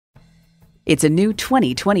It's a new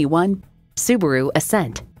 2021 Subaru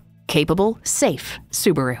Ascent. Capable, safe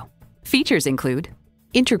Subaru. Features include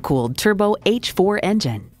intercooled turbo H4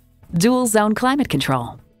 engine, dual zone climate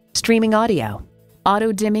control, streaming audio,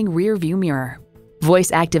 auto dimming rear view mirror,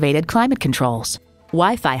 voice activated climate controls,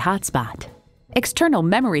 Wi-Fi hotspot, external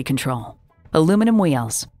memory control, aluminum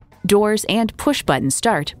wheels, doors and push button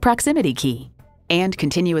start proximity key, and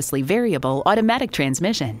continuously variable automatic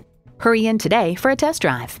transmission. Hurry in today for a test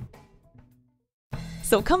drive.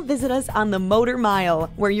 So come visit us on the Motor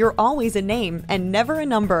Mile, where you're always a name and never a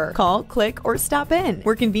number. Call, click, or stop in.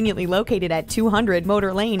 We're conveniently located at 200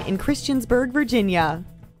 Motor Lane in Christiansburg, Virginia.